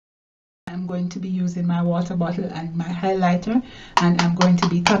I'm going to be using my water bottle and my highlighter, and I'm going to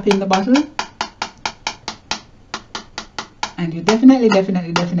be tapping the bottle. And you definitely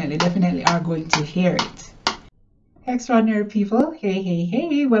are going to hear it. Extraordinary people,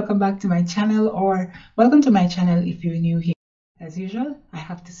 hey, welcome back to my channel, or welcome to my channel if you're new here. As usual, I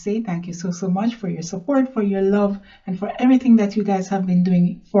have to say thank you so much for your support, for your love, and for everything that you guys have been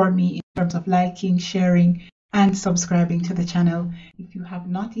doing for me in terms of liking, sharing, and subscribing to the channel. If you have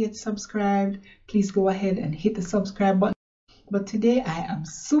not yet subscribed, please go ahead and hit the subscribe button. But today I am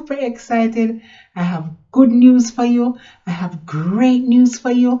super excited. I have good news for you. I have great news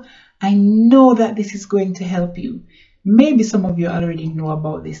for you. I know that this is going to help you. Maybe some of you already know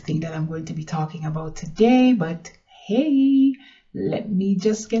about this thing that I'm going to be talking about today, but hey, let me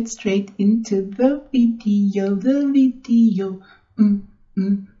just get straight into the video.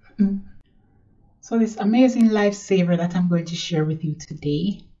 So this amazing lifesaver that I'm going to share with you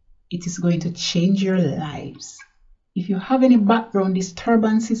today, it is going to change your lives. If you have any background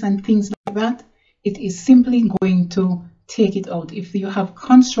disturbances and things like that, it is simply going to take it out. If you have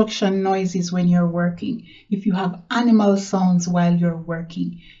construction noises when you're working, if you have animal sounds while you're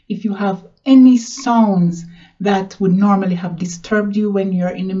working, if you have any sounds that would normally have disturbed you when you're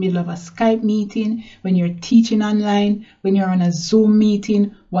in the middle of a Skype meeting, when you're teaching online, when you're on a Zoom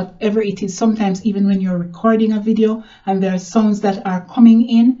meeting, whatever it is, sometimes even when you're recording a video and there are sounds that are coming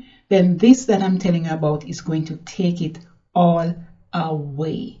in, then this that I'm telling you about is going to take it all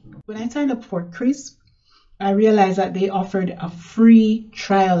away. When I signed up for Krisp, I realized that they offered a free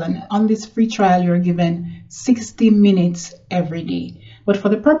trial, and on this free trial you're given 60 minutes every day. But for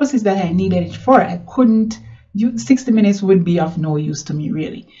the purposes that I needed it for, I couldn't. 60 minutes would be of no use to me,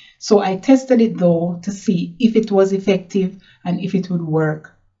 really. So I tested it though to see if it was effective and if it would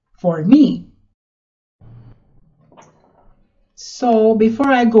work for me. So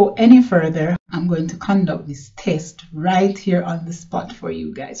before I go any further, I'm going to conduct this test right here on the spot for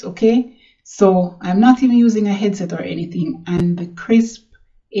you guys, okay? So I'm not even using a headset or anything, and the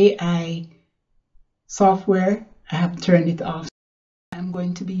krisp.ai software, I have turned it off. I'm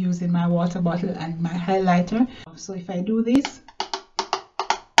going to be using my water bottle and my highlighter. So if I do this,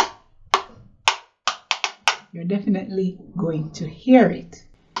 you're definitely going to hear it,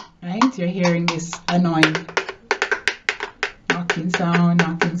 right? You're hearing this annoying knocking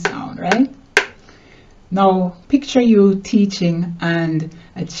sound, right? Now picture you teaching and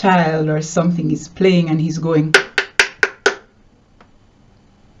a child or something is playing and he's going.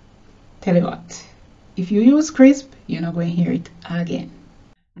 Tell you what, if you use Krisp, you're not going to hear it again.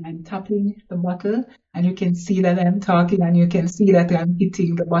 And I'm tapping the bottle, and you can see that I'm talking, and you can see that I'm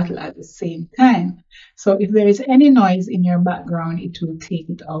hitting the bottle at the same time. So if there is any noise in your background, it will take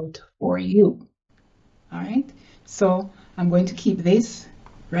it out for you. All right, so I'm going to keep this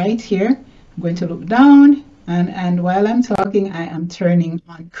right here. I'm going to look down, and while I'm talking, I am turning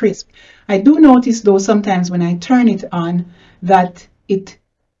on Krisp. I do notice though sometimes when I turn it on that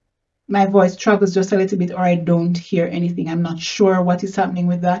my voice travels just a little bit, or I don't hear anything. I'm not sure what is happening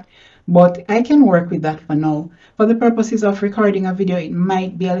with that, but I can work with that for now. For the purposes of recording a video, it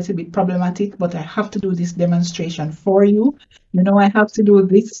might be a little bit problematic, but I have to do this demonstration for you. You know, I have to do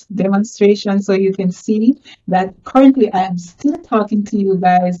this demonstration so you can see that currently I am still talking to you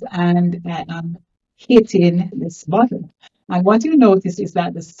guys and I am hitting this button. And what you notice is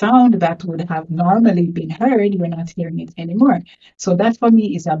that the sound that would have normally been heard, you're not hearing it anymore. So that for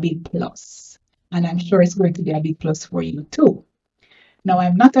me is a big plus. And I'm sure it's going to be a big plus for you too. Now,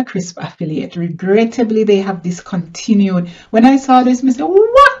 I'm not a Krisp affiliate. Regrettably, they have discontinued. When I saw this, I said,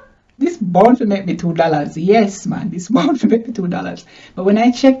 what? This bound to make me $2. Yes, man, this bound to make me $2. But when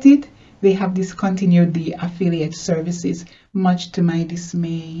I checked it, they have discontinued the affiliate services, much to my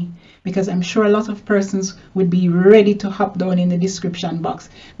dismay, because I'm sure a lot of persons would be ready to hop down in the description box.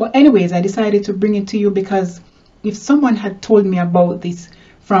 But anyways, I decided to bring it to you because if someone had told me about this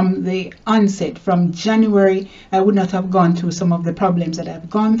from the onset, from January, I would not have gone through some of the problems that I've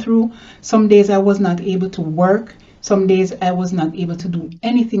gone through. Some days I was not able to work. Some days I was not able to do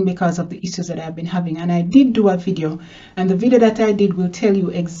anything because of the issues that I've been having. And I did do a video, and the video that I did will tell you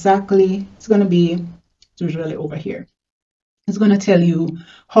exactly, it's going to be usually over here. It's going to tell you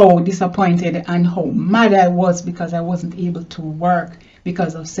how disappointed and how mad I was because I wasn't able to work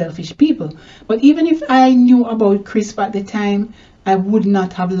because of selfish people. But even if I knew about Krisp at the time, I would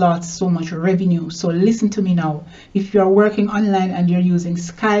not have lost so much revenue. So listen to me now. If you're working online and you're using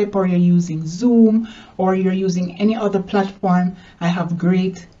Skype, or you're using Zoom, or you're using any other platform, I have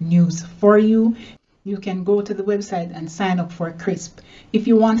great news for you. You can go to the website and sign up for Krisp. If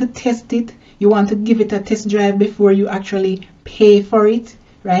you want to test it, you want to give it a test drive before you actually pay for it,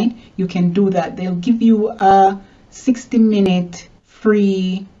 right? You can do that. They'll give you a 60-minute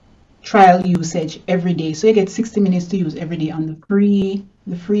free trial usage every day. So you get 60 minutes to use every day on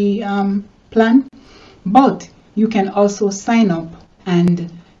the free plan. But you can also sign up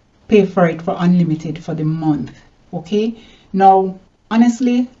and pay for it for unlimited for the month. Okay. Now,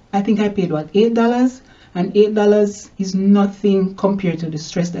 honestly, I think I paid what, $8, and $8 is nothing compared to the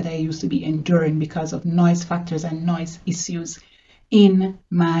stress that I used to be enduring because of noise factors and noise issues in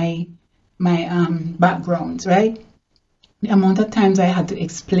my backgrounds, right? The amount of times I had to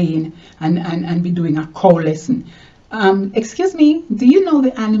explain and be doing a cow lesson. Excuse me, do you know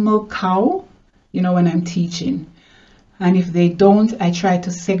the animal cow? You know, when I'm teaching. And if they don't, I try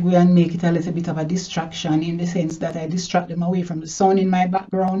to segue and make it a little bit of a distraction, in the sense that I distract them away from the sound in my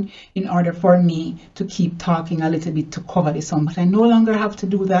background in order for me to keep talking a little bit to cover the sound. But I no longer have to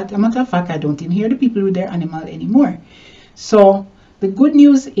do that. As a matter of fact, I don't even hear the people with their animal anymore. So the good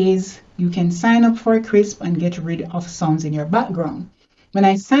news is you can sign up for Krisp and get rid of sounds in your background. When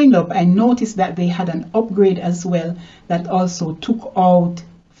I signed up, I noticed that they had an upgrade as well that also took out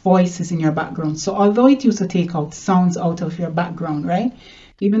voices in your background. So although it used to take out sounds out of your background, right?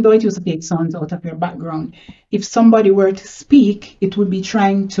 Even though it used to take sounds out of your background, if somebody were to speak, it would be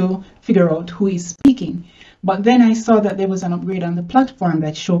trying to figure out who is speaking. But then I saw that there was an upgrade on the platform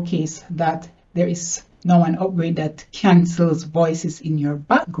that showcased that there is now an upgrade that cancels voices in your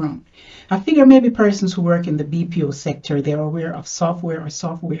background. I figure maybe persons who work in the BPO sector, they're aware of software or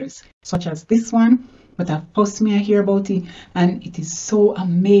softwares such as this one. But I've posted me, I hear about it, and it is so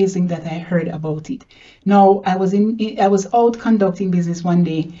amazing that I heard about it. Now, I was out conducting business one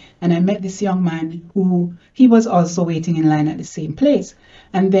day, and I met this young man who he was also waiting in line at the same place.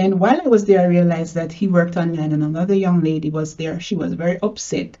 And then while I was there, I realized that he worked online, and another young lady was there. She was very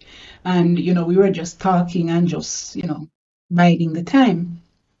upset, and we were just talking and just biding the time.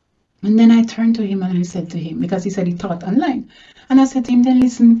 And then I turned to him and I said to him, because he said he taught online. And I said to him, then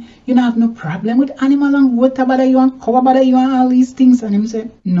listen, you don't have no problem with animal and water bother you and cover bother you and all these things. And he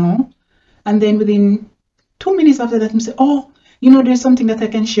said, no. And then within 2 minutes after that, he said, oh, there's something that I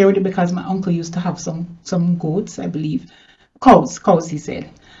can share with you, because my uncle used to have some goats, I believe. Cows, he said.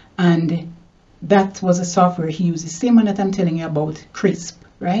 And that was a software he used, the same one that I'm telling you about, Krisp,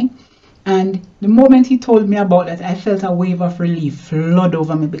 right? And the moment he told me about that, I felt a wave of relief flood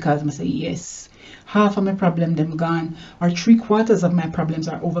over me, because I said, yes, half of my problem them gone, or 3/4 of my problems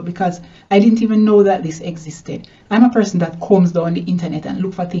are over, because I didn't even know that this existed. I'm a person that combs down the internet and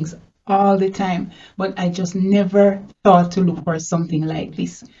look for things all the time, but I just never thought to look for something like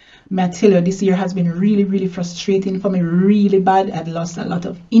this. May I tell you, this year has been really, really frustrating for me, really bad. I've lost a lot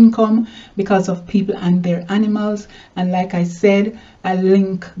of income because of people and their animals. And like I said, I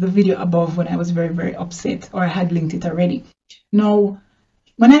link the video above when I was very, very upset, or I had linked it already. Now,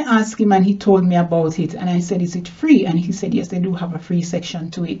 when I asked him and he told me about it, and I said, is it free? And he said, yes, they do have a free section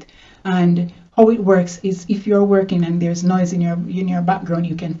to it. And how it works is, if you're working and there's noise in your background,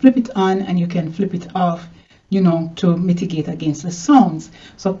 you can flip it on and you can flip it off, to mitigate against the sounds.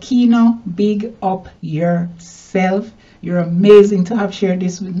 So Kino, big up yourself. You're amazing to have shared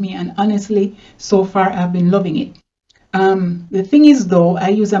this with me, and honestly, so far I've been loving it. The thing is though, I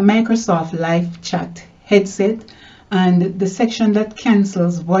use a Microsoft Live Chat headset, and the section that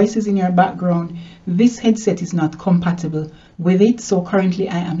cancels voices in your background, this headset is not compatible with it. So currently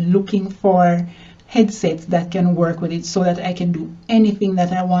I am looking for headsets that can work with it, so that I can do anything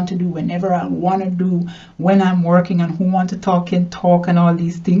that I want to do whenever I want to do, when I'm working, and who want to talk can talk, and all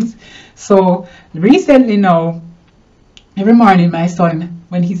these things. So recently now, every morning my son,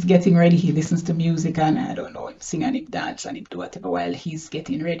 when he's getting ready, he listens to music, and I don't know, him sing and him dance and him do whatever while he's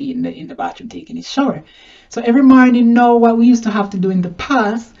getting ready in the bathroom taking his shower. So every morning now, what we used to have to do in the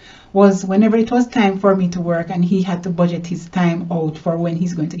past was, whenever it was time for me to work and he had to budget his time out for when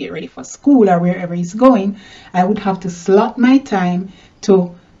he's going to get ready for school or wherever he's going, I would have to slot my time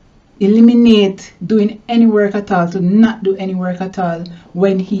to eliminate doing any work at all, to not do any work at all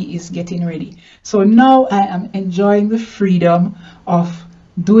when he is getting ready. So now I am enjoying the freedom of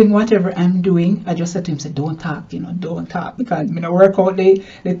doing whatever I'm doing. I just said to him, say, don't talk, don't talk, because I'm gonna work out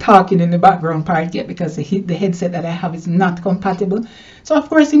the talking in the background part yet, because the headset that I have is not compatible. So of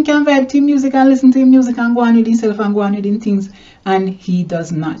course he can vibe to music and listen to music and go on with himself and go on with things, and he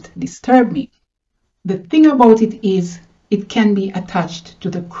does not disturb me. The thing about it is, it can be attached to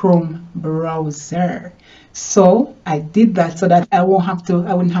the Chrome browser. So I did that so that I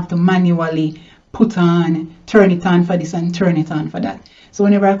wouldn't have to manually turn it on for this and turn it on for that. So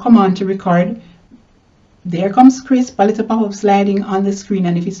whenever I come on to record, there comes Krisp, a little pop-up sliding on the screen,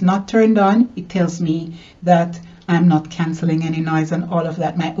 and if it's not turned on, it tells me that I'm not canceling any noise and all of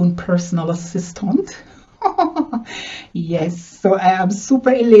that. My own personal assistant. Yes, so I am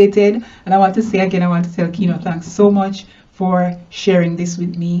super elated, and I want to say again, I want to tell Kino thanks so much for sharing this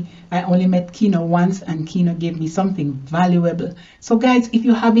with me. I only met Kino once, and Kino gave me something valuable. So guys, if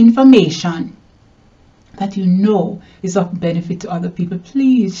you have information that you know is of benefit to other people,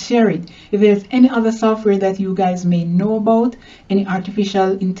 please share it. If there's any other software that you guys may know about, any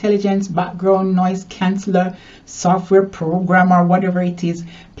artificial intelligence, background noise canceller, software program, or whatever it is,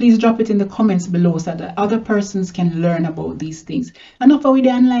 please drop it in the comments below so that other persons can learn about these things. Enough with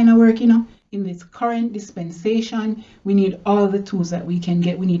the online work, you know. In this current dispensation, we need all the tools that we can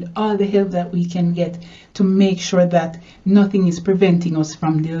get. We need all the help that we can get to make sure that nothing is preventing us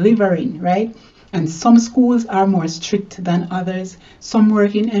from delivering, right? And some schools are more strict than others. Some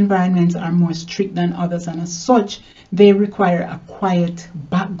working environments are more strict than others. And as such, they require a quiet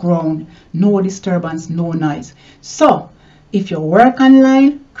background, no disturbance, no noise. So if you work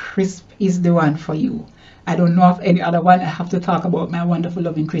online, Krisp is the one for you. I don't know of any other one. I have to talk about my wonderful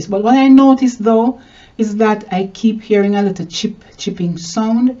loving Krisp. But what I noticed though is that I keep hearing a little chipping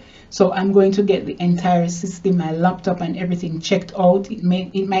sound. So I'm going to get the entire system, my laptop and everything checked out. It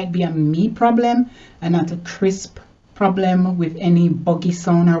might be a me problem and not a Krisp problem with any buggy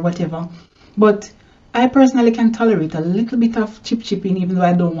sound or whatever. But I personally can tolerate a little bit of chipping, even though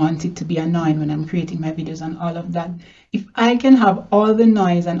I don't want it to be annoying when I'm creating my videos and all of that. If I can have all the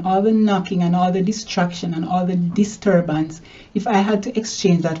noise and all the knocking and all the distraction and all the disturbance, if I had to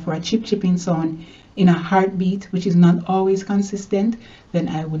exchange that for a chipping sound in a heartbeat, which is not always consistent, then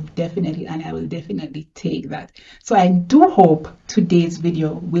I would definitely take that. So I do hope today's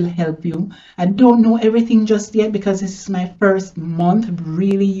video will help you. I don't know everything just yet because this is my first month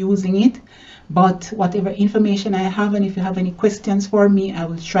really using it. But whatever information I have, and if you have any questions for me, I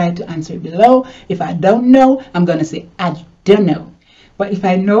will try to answer below. If I don't know, I'm going to say, I don't know. But if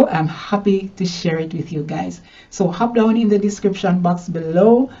I know, I'm happy to share it with you guys. So hop down in the description box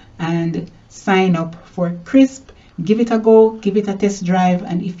below and sign up for Krisp. Give it a go, give it a test drive.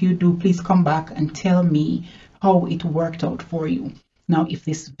 And if you do, please come back and tell me how it worked out for you. Now, if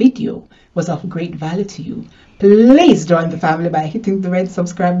this video was of great value to you, please join the family by hitting the red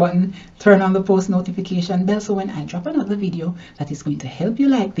subscribe button, turn on the post notification bell, so when I drop another video that is going to help you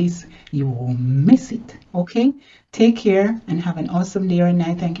like this, you won't miss it. Okay? Take care and have an awesome day or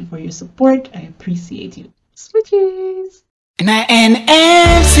night. Thank you for your support. I appreciate you. Switches!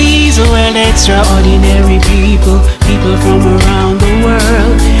 NMC'S, world extraordinary people, people from around the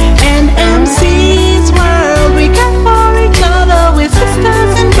world. NMC'S.